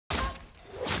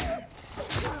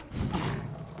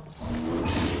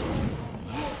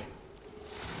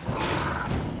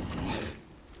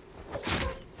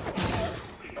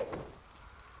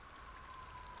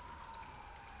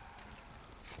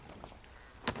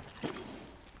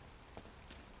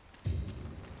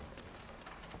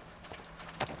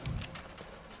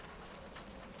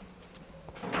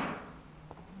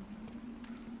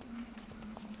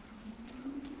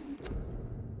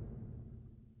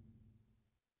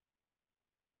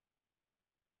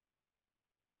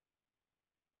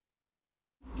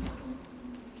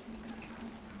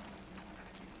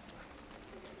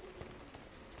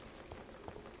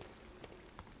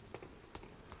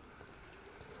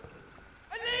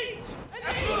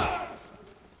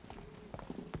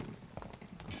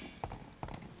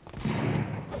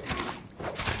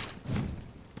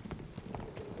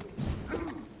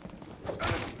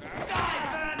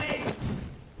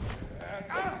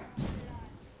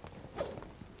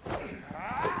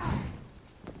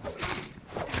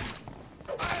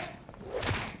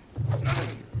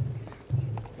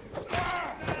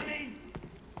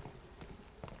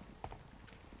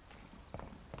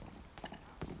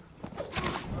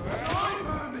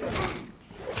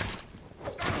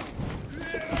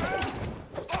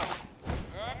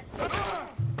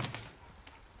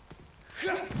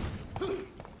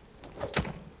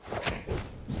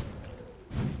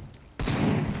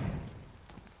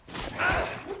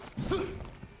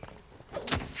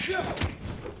You're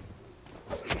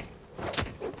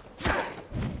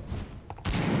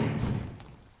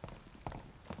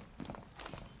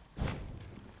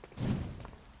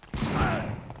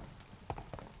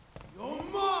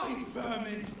mine,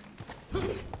 vermin!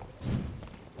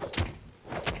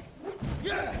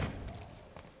 Yeah!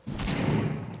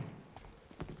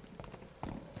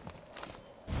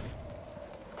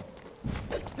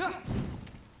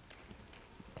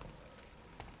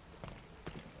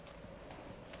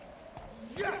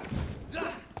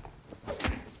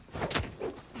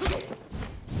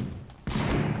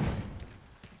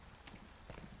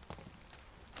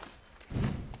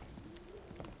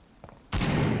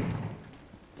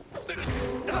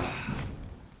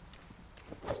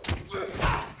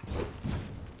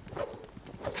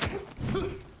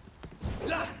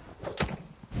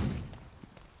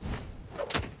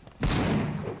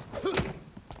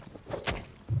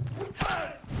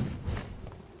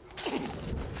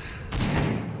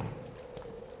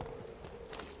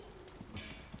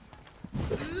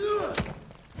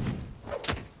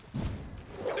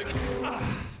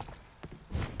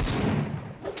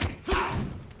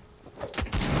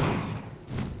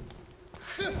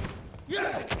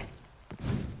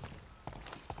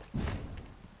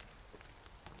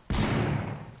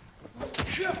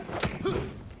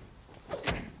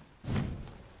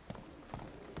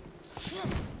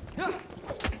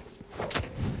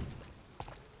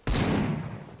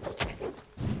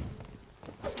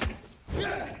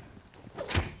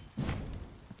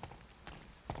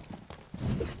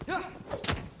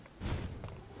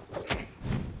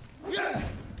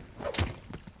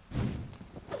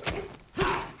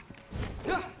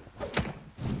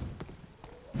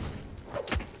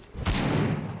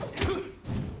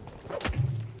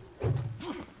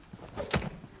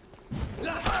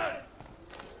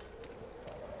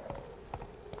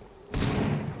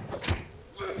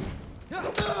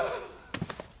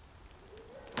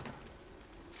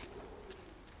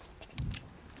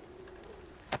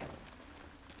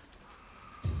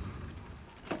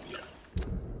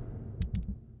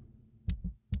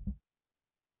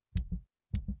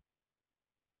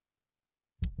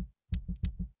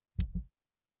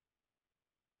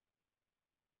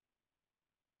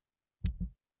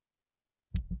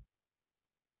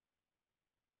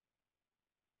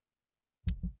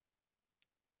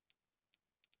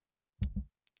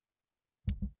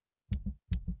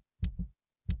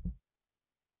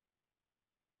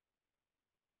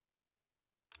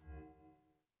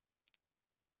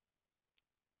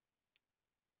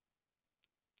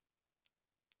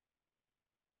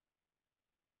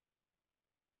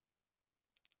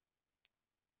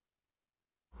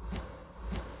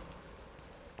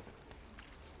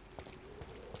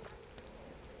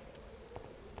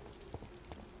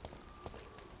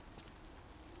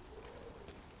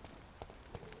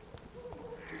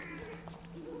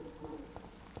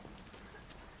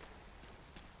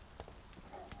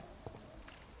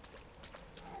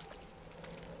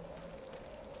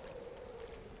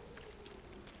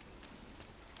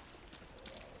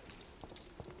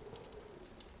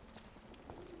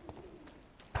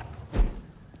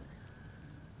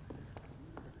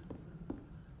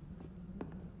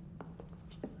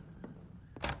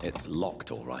 It's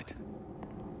locked, all right.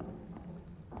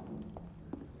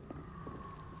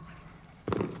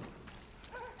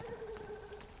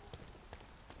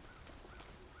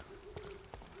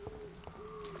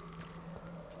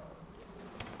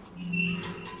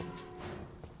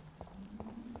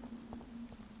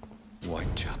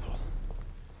 Whitechapel.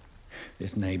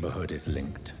 This neighborhood is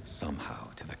linked somehow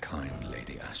to the kind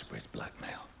Lady Ashbury's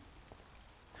blackmail.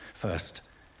 First,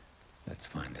 let's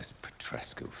find this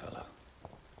Petrescu fellow.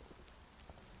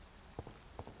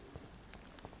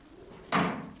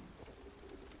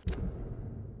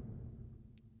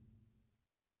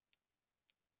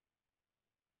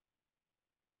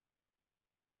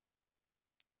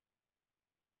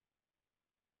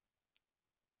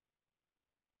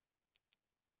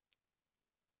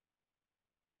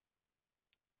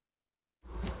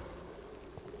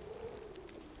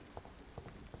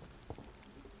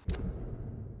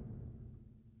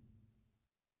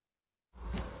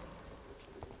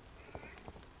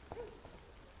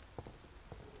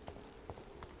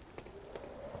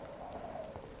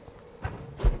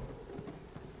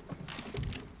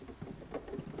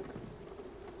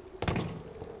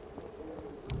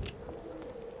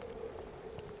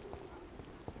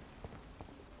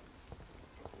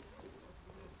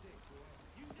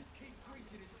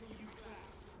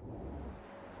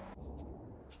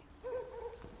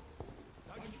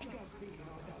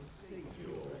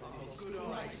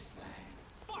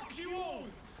 Fuck you all!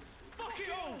 Fuck it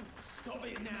all! Stop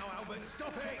it now, Albert,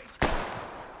 stop it!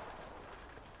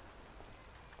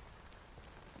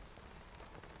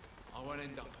 I won't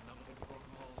end up another rock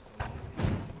and roll.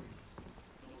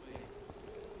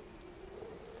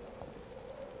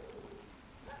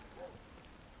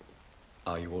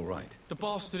 Are you all right? The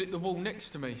bastard hit the wall next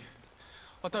to me.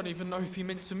 I don't even know if he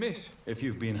meant to miss. If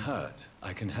you've been hurt,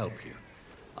 I can help you.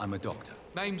 I'm a doctor.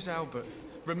 Name's Albert.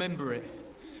 Remember it.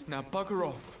 Now bugger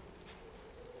off.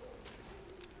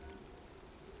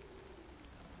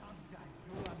 Someday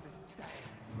you'll understand.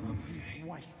 You've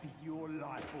wasted your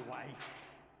life away.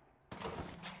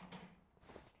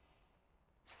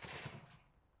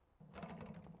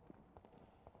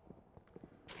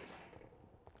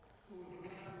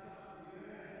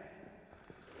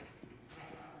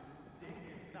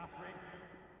 Suffering.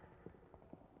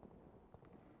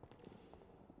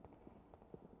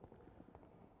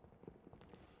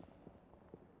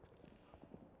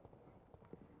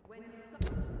 When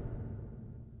science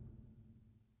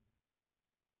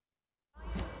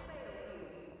fails you,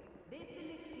 this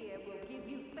elixir will give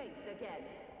you faith again.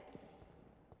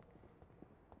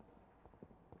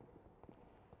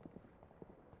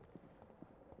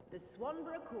 The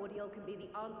Swanborough cordial can be the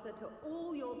answer to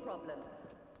all your problems,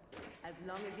 as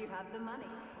long as you have the money.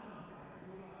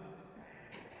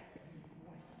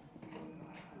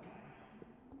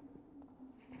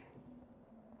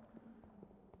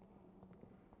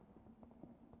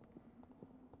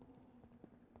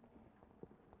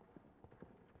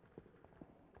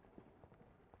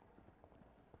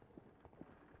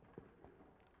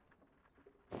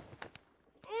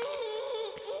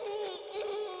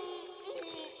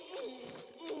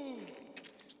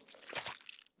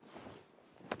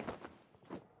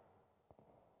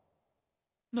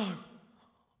 No.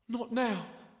 Not now.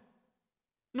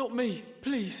 Not me,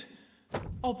 please.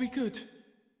 I'll be good.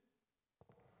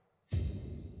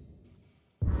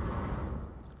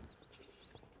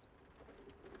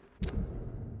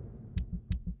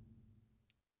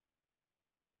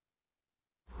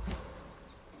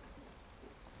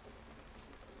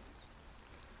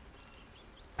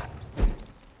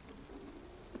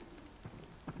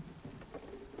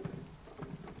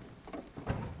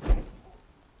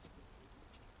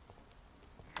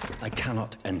 I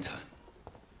cannot enter.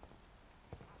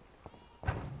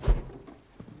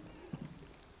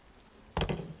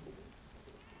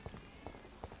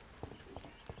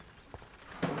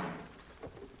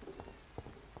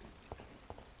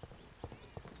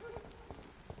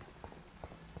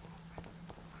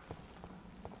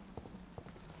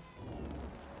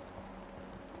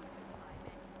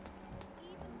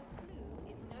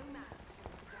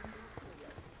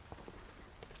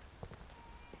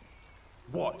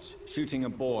 What? Shooting a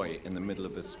boy in the middle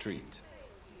of the street.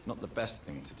 Not the best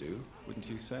thing to do, wouldn't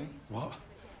you say? What?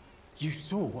 You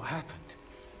saw what happened?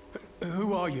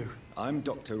 Who are you? I'm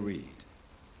Dr. Reed,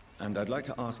 and I'd like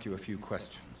to ask you a few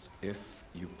questions, if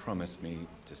you promise me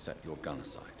to set your gun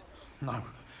aside. No.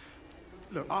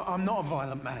 Look, I'm not a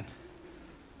violent man.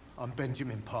 I'm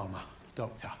Benjamin Palmer,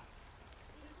 doctor.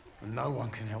 And no one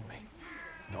can help me.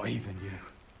 Not even you.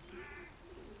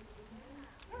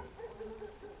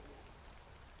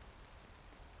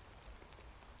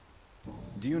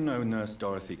 Do you know Nurse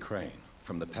Dorothy Crane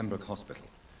from the Pembroke Hospital?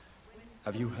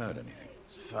 Have you heard anything?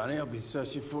 It's funny, I've been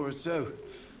searching for her too.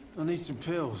 I need some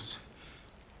pills.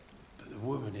 But the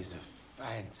woman is a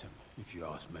phantom, if you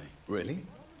ask me. Really?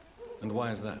 And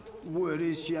why is that? Word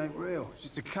is she ain't real.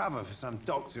 She's a cover for some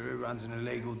doctor who runs an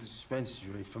illegal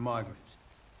dispensary for migrants.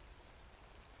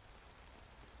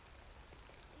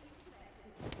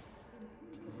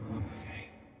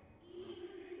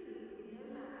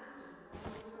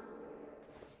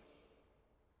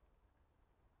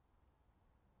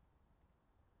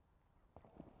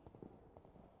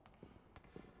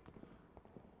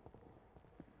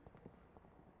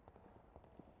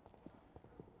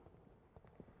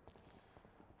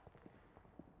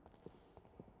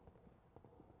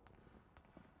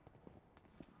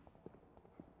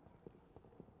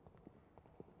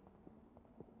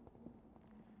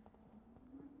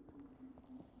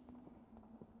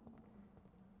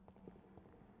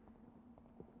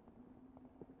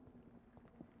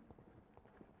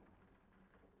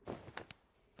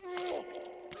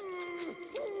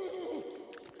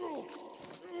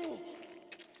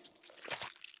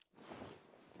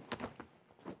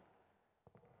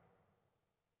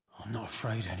 I'm not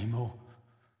afraid anymore.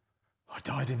 I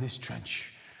died in this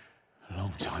trench a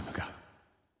long time ago.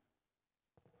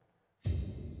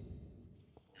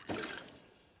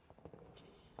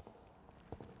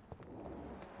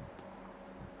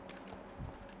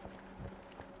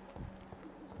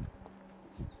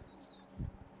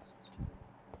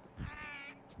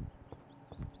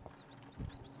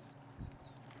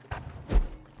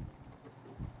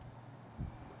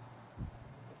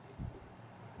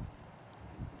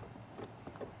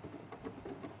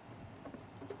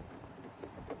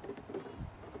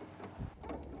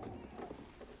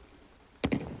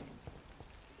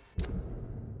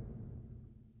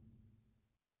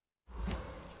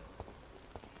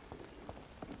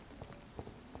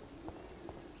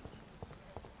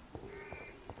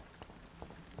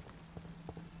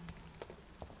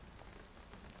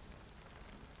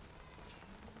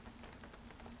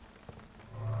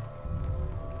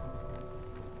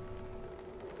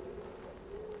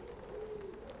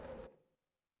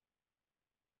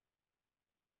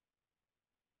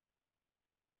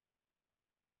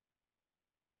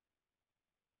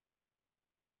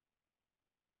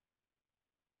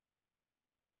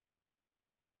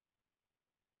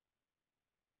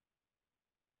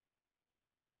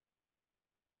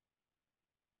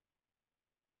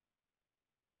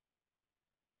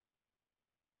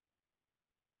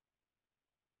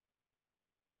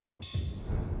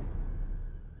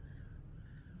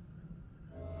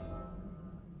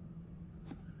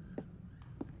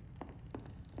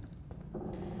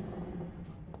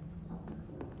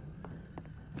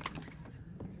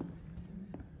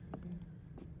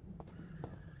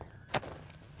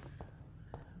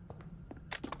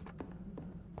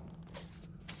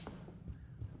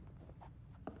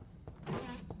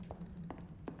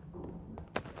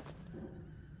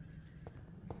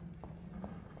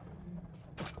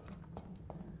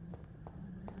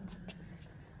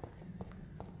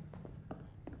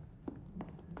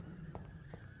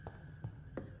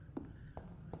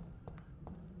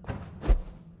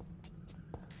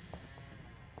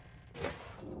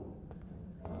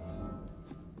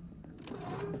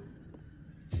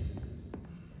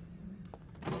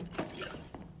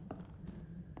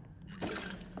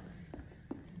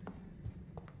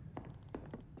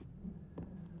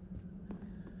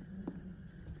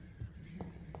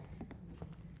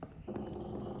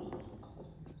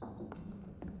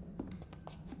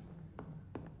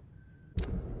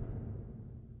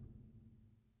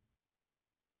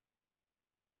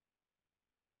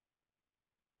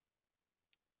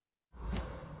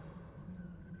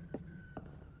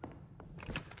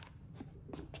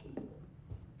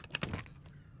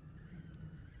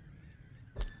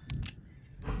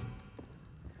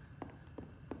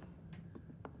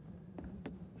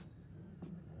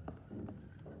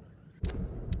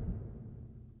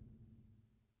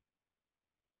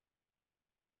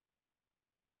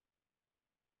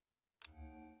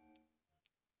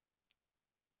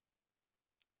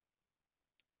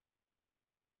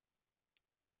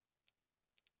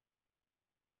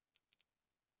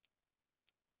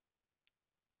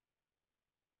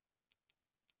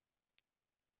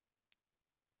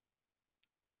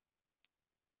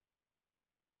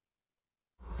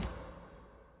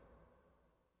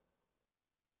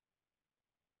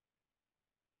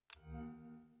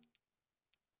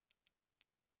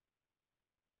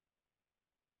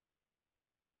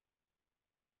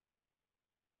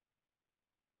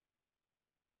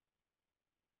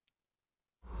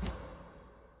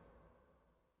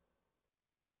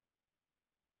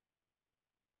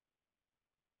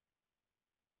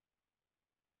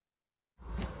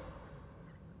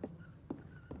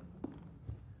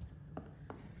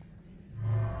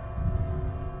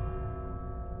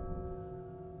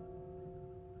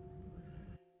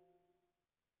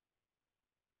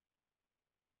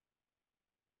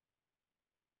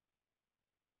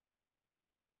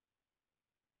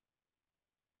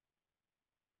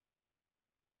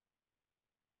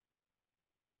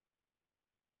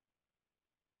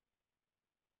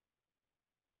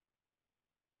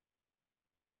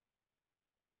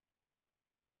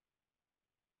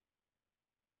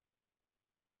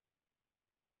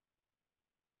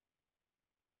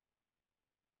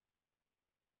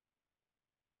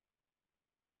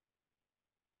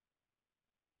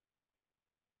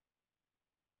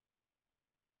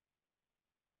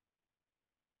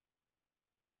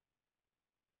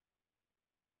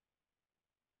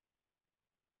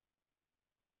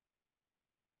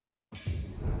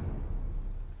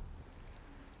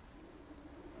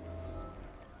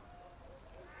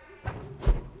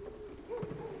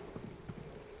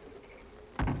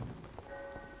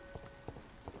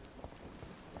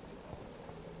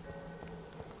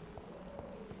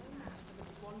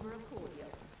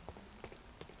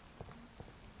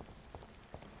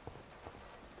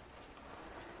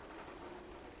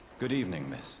 Good evening,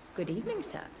 miss. Good evening,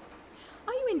 sir.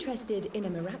 Are you interested in a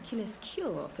miraculous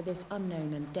cure for this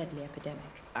unknown and deadly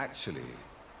epidemic? Actually,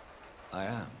 I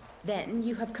am. Then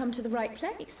you have come to the right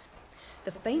place.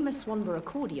 The famous Swanborough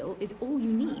cordial is all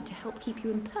you need to help keep you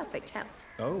in perfect health.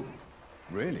 Oh,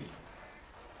 really?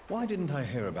 Why didn't I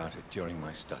hear about it during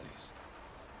my studies?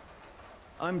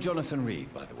 I'm Jonathan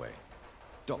Reed, by the way.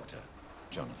 Dr.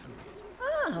 Jonathan Reed.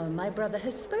 Ah, my brother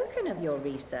has spoken of your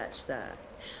research, sir.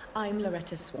 I'm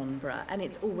Loretta Swanborough, and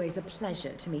it's always a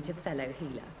pleasure to meet a fellow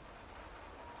healer.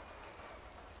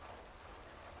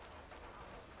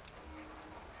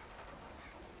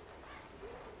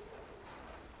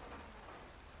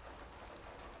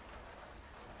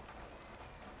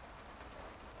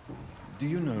 Do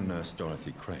you know Nurse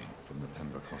Dorothy Crane from the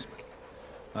Pembroke Hospital?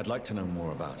 I'd like to know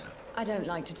more about her. I don't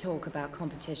like to talk about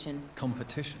competition.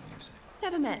 Competition, you say?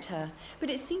 Never met her,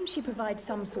 but it seems she provides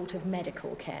some sort of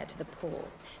medical care to the poor.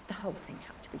 The whole thing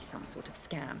has to be some sort of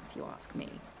scam, if you ask me.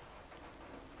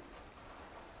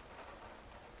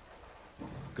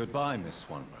 Goodbye, Miss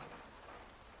Swanborough.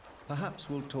 Perhaps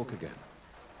we'll talk again.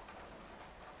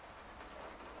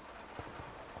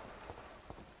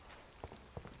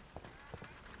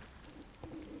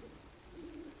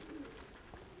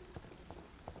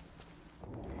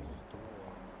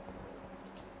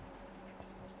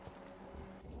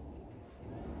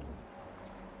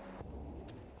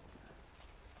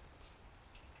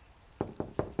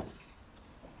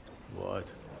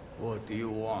 What do you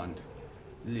want?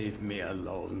 Leave me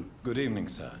alone. Good evening,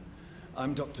 sir.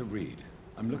 I'm Dr. Reed.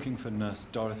 I'm looking for Nurse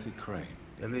Dorothy Crane.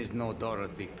 There is no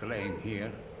Dorothy Crane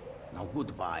here. Now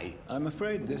goodbye. I'm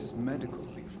afraid this medical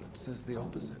leaflet says the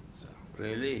opposite, sir.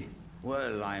 Really?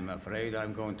 Well, I'm afraid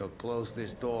I'm going to close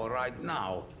this door right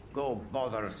now. Go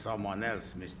bother someone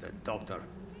else, Mr. Doctor.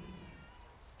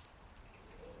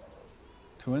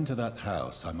 To enter that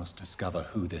house, I must discover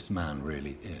who this man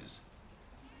really is.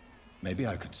 Maybe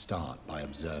I could start by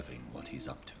observing what he's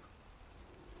up to.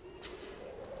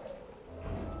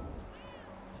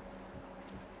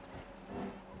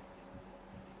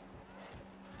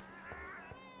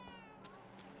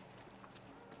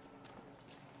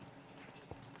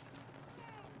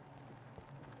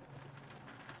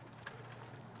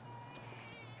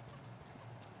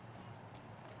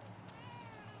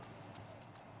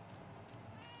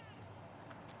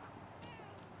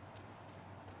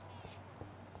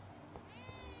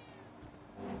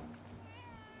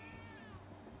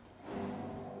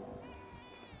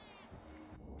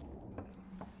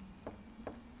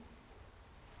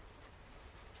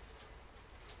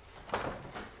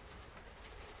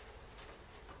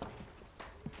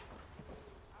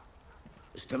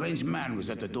 A strange man was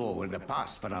at the door with a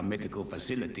pass for our medical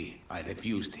facility. I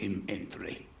refused him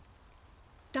entry.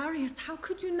 Darius, how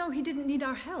could you know he didn't need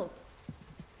our help?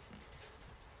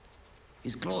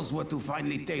 His clothes were too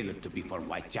finely tailored to be for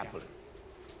Whitechapel.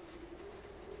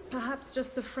 Perhaps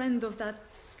just a friend of that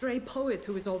stray poet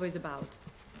who is always about.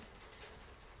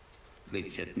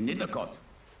 Richard Nithercott?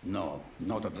 No,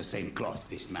 not of the same cloth,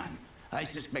 this man. I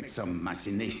suspect some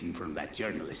machination from that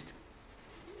journalist.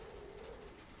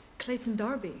 Clayton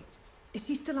Darby. Is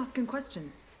he still asking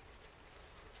questions?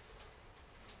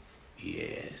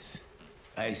 Yes.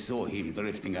 I saw him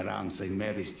drifting around St.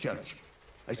 Mary's Church.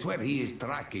 I swear he is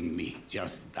tracking me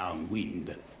just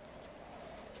downwind.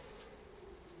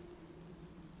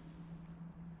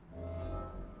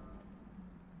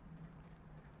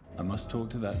 I must talk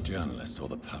to that journalist or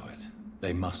the poet.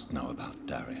 They must know about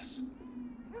Darius.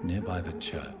 Nearby the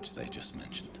church they just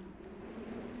mentioned.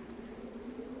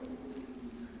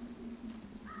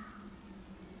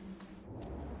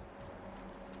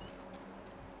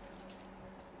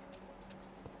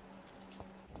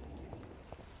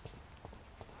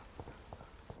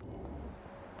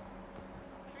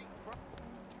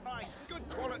 Good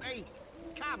quality.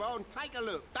 Come on, take a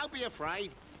look. Don't be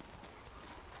afraid.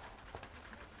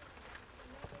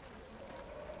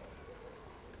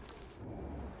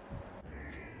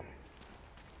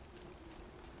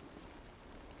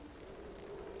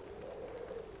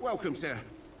 Welcome, sir.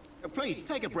 Please,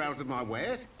 take a browse of my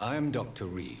wares. I am Dr.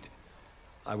 Reed.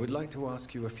 I would like to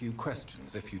ask you a few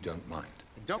questions, if you don't mind.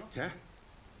 Doctor?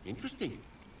 Interesting.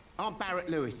 I'm Barrett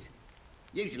Lewis.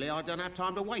 Usually I don't have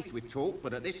time to waste with talk,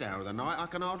 but at this hour of the night I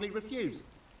can hardly refuse.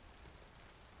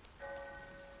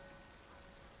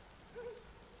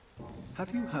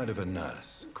 Have you heard of a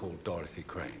nurse called Dorothy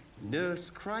Crane? Nurse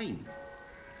Crane?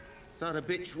 So the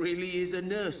bitch really is a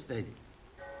nurse, then?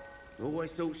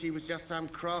 Always thought she was just some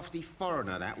crafty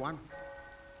foreigner, that one.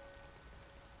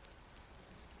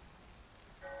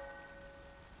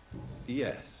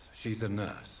 Yes, she's a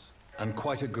nurse, and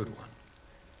quite a good one.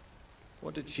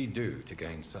 What did she do to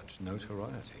gain such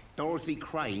notoriety? Dorothy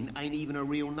Crane ain't even a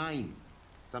real name.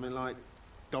 Something like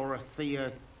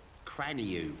Dorothea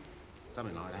Craniu.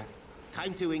 Something like that.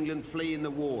 Came to England fleeing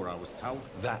the war, I was told.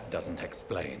 That doesn't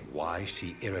explain why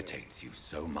she irritates you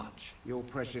so much. Your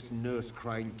precious Nurse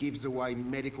Crane gives away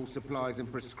medical supplies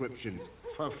and prescriptions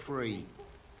for free.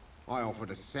 I offered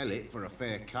to sell it for a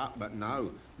fair cut, but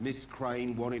no. Miss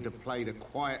Crane wanted to play the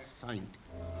quiet saint.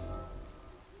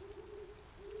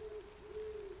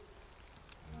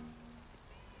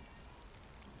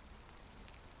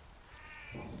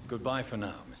 Goodbye for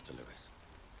now, Mr. Lewis.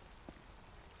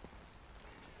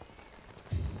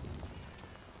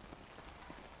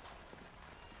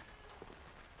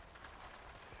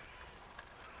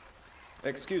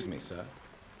 Excuse me, sir.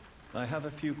 I have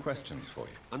a few questions for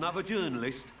you. Another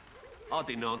journalist? I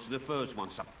didn't answer the first one,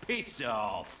 so piss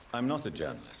off! I'm not a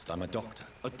journalist, I'm a doctor.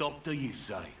 A doctor, you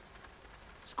say?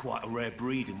 It's quite a rare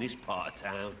breed in this part of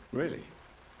town. Really?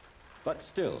 But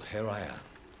still, here I am.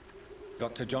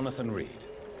 Dr. Jonathan Reed,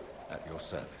 at your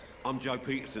service. I'm Joe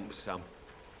Peterson to some,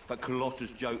 but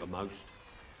Colossus Joe to most.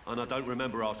 And I don't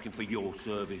remember asking for your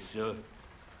service, sir.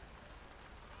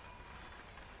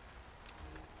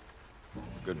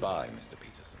 Goodbye, Mr.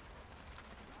 Peterson.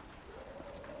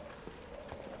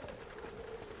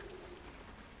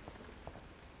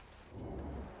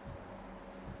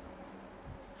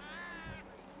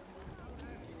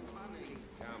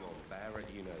 Come on, Barrett,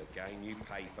 you know the game. You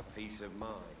pay for peace of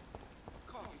mind.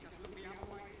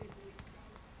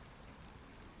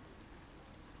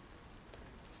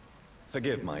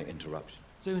 Forgive my interruption.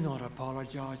 Do not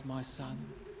apologize, my son.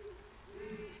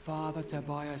 Father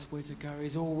Tobias Whitaker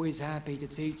is always happy to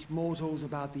teach mortals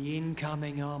about the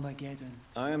incoming Armageddon.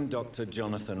 I am Dr.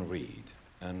 Jonathan Reed,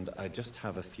 and I just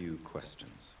have a few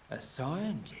questions. A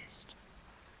scientist?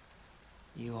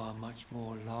 You are much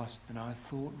more lost than I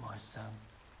thought, my son.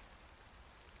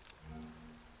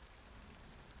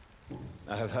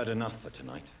 I have heard enough for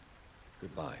tonight.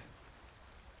 Goodbye.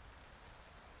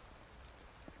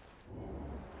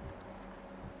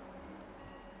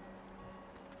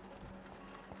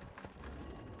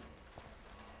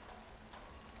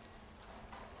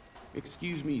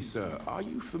 Excuse me, sir. Are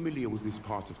you familiar with this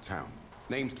part of town?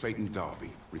 Name's Clayton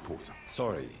Darby, reporter.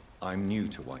 Sorry, I'm new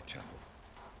to Whitechapel.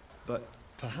 But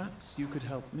perhaps you could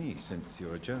help me since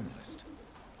you're a journalist.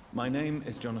 My name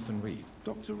is Jonathan Reed.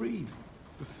 Dr. Reed,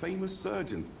 the famous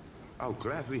surgeon. I'll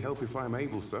gladly help if I'm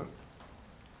able, sir.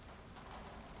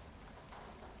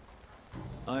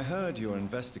 I heard you're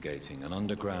investigating an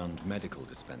underground medical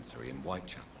dispensary in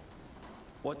Whitechapel.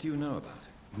 What do you know about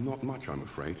it? Not much, I'm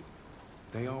afraid.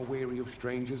 They are wary of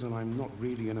strangers, and I'm not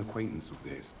really an acquaintance of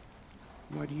theirs.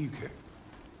 Why do you care?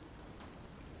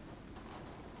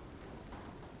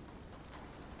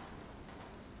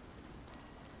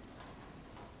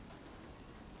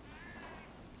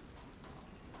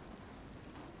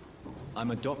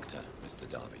 I'm a doctor, Mr.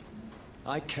 Darby.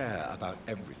 I care about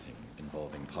everything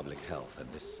involving public health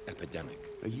and this epidemic.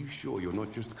 Are you sure you're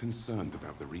not just concerned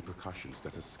about the repercussions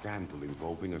that a scandal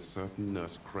involving a certain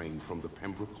Nurse Crane from the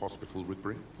Pembroke Hospital would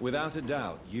bring? Without a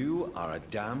doubt, you are a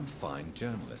damn fine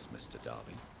journalist, Mr.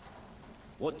 Darby.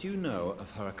 What do you know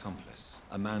of her accomplice,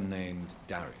 a man named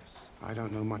Darius? I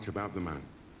don't know much about the man.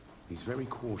 He's very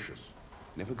cautious.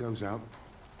 Never goes out.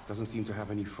 Doesn't seem to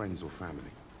have any friends or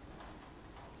family.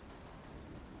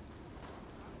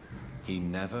 He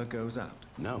never goes out?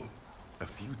 No. A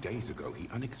few days ago, he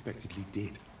unexpectedly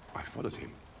did. I followed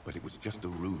him, but it was just a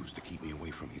ruse to keep me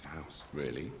away from his house.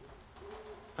 Really?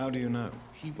 How do you know?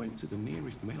 He went to the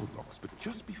nearest mailbox, but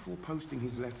just before posting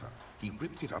his letter, he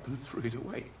ripped it up and threw it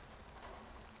away.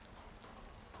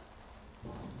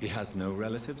 He has no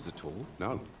relatives at all?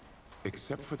 No.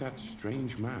 Except for that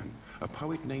strange man, a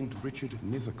poet named Richard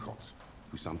Nethercott,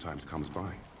 who sometimes comes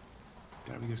by.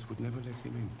 Darius would never let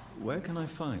him in. Where can I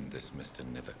find this Mr.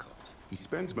 Nethercott? He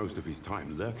spends most of his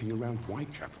time lurking around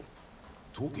Whitechapel,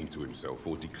 talking to himself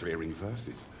or declaring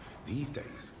verses. These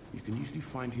days, you can usually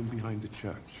find him behind the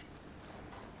church.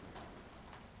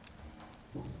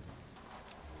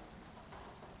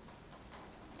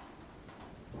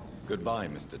 Goodbye,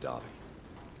 Mr. Darby.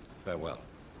 Farewell.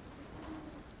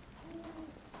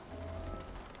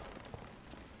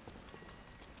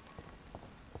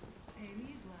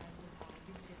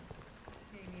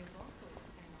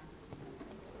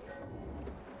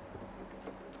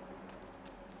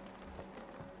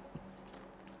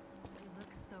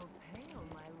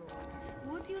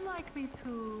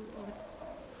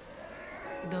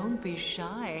 Don't be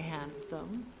shy,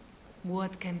 handsome.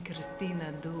 What can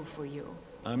Christina do for you?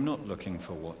 I'm not looking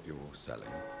for what you're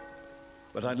selling.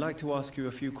 But I'd like to ask you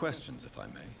a few questions, if I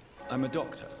may. I'm a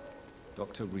doctor.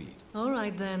 Dr. Reed. All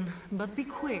right then, but be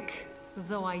quick,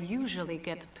 though I usually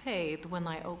get paid when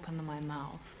I open my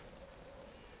mouth.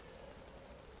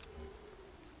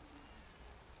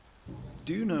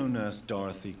 Do you know Nurse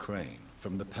Dorothy Crane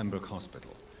from the Pembroke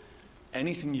Hospital?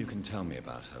 Anything you can tell me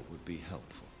about her would be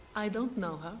helpful. I don't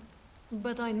know her,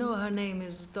 but I know her name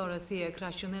is Dorothea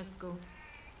Crăciunescu.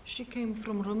 She came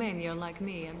from Romania like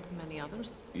me and many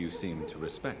others. You seem to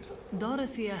respect her.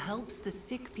 Dorothea helps the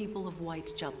sick people of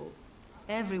Whitechapel.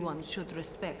 Everyone should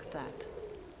respect that.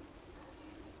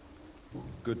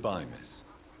 Goodbye, miss.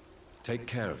 Take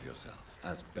care of yourself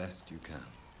as best you can.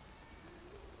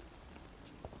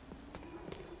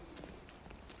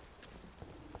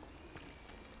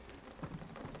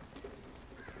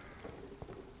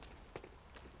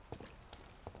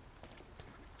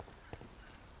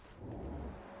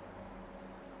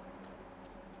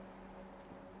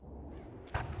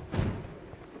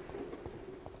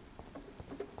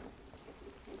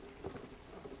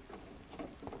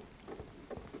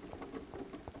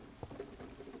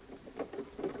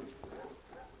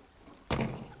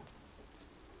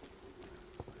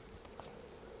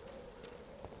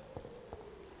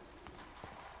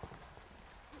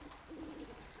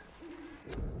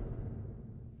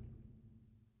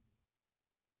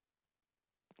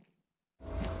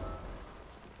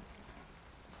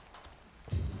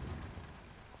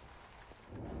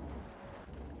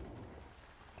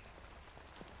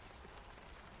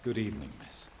 Good evening,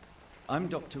 miss. I'm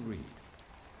Dr. Reed.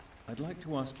 I'd like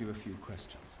to ask you a few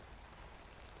questions.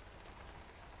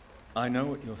 I know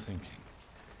what you're thinking.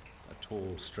 A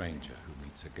tall stranger who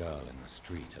meets a girl in the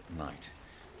street at night.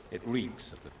 It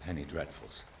reeks of the penny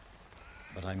dreadfuls.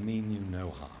 But I mean you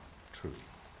no harm, truly.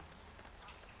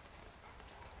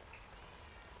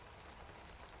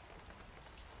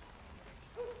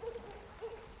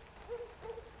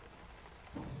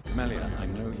 Melia, I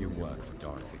know you work for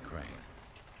Dorothy Crane.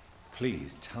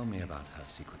 Please tell me about her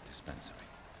secret dispensary.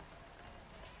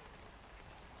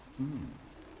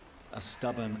 A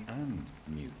stubborn and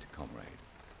mute comrade.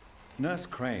 Nurse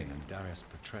Crane and Darius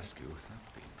Petrescu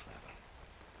have been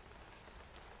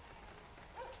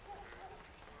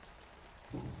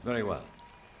clever. Very well.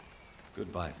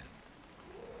 Goodbye then.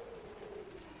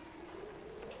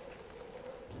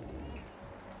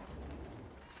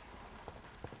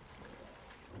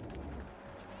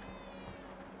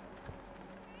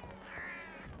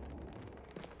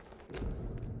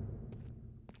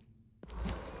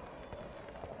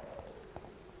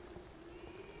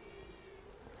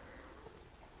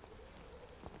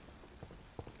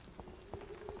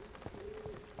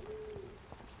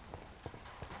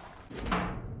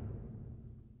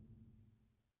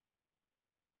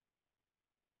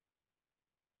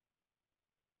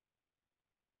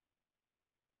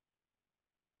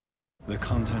 The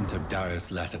content of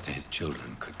Darius' letter to his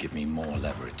children could give me more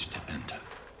leverage to enter.